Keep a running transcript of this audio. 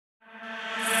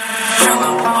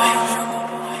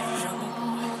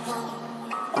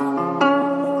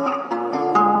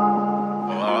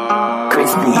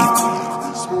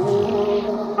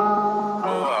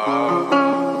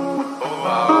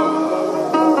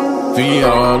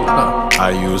Viola,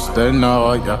 I used to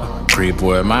know ya. Creep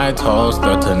with my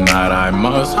toaster, tonight I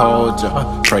must hold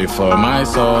ya. Pray for my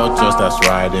soldiers that's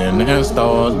riding in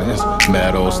stolens.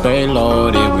 Metal stay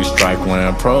loaded, we strike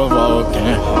when provoking.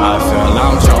 I feel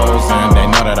I'm chosen, they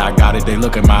know that I got it. They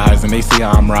look in my eyes and they see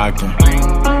how I'm rockin'.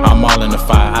 I'm all in the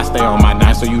fight, I stay on my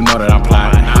 9 so you know that I'm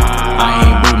plotting. I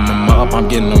ain't booting them up, I'm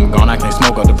getting them gone, I can't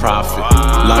smoke up the profit.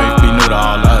 Life be new to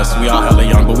all us, we all hella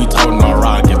young but we totin' on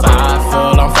rockin'. I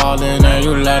feel I'm falling and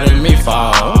you letting me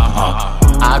fall.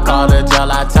 I call the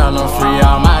jail, I tell them free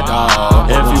all my dog.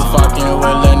 If you fucking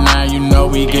willin' now, you know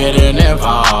we getting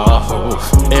involved.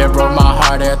 It broke my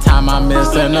heart every time I'm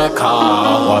missing a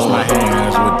call. Wash my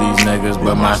hands with these niggas,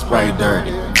 but my spray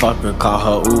dirty. Fuck her, call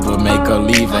her Uber, make her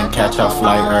leave and catch her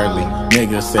flight early.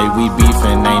 Niggas say we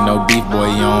beefin', ain't no beef, boy,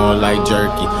 you don't like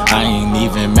jerky. I ain't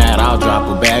even mad, I'll drop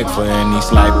a bag for any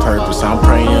slight purpose. I'm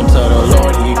praying to the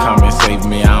Lord, he come and save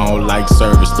me. I don't like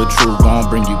service, the truth gon'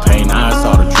 bring you pain. I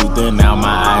saw the truth and now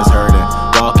my eyes hurting.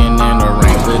 Walking in the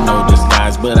rain with no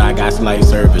disguise, but I got slight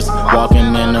service.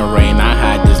 Walking in the rain, I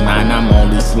hide this 9, I'm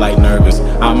only slight nervous.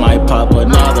 I might pop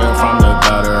another from the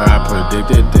gutter, I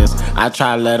predicted this. I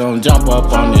try let them jump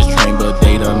up on this train, but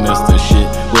they done missed the shit.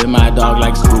 With my dog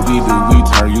like Scooby-Doo, we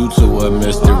turn you to a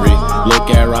mystery. Look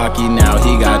at Rocky now,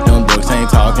 he got them books, ain't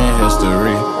talking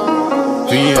history.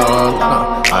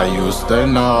 Viola, I used to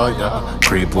know ya.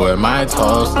 Creep with my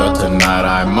toaster, tonight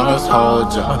I must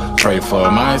hold ya. Pray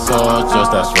for my soldiers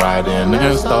that's riding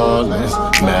in stolens.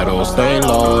 Metal stay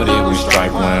loaded, we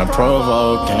strike when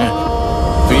provoking.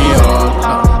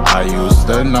 Viola, I used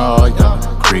to know ya.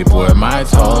 Creep with my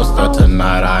toaster,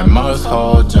 tonight I must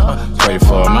hold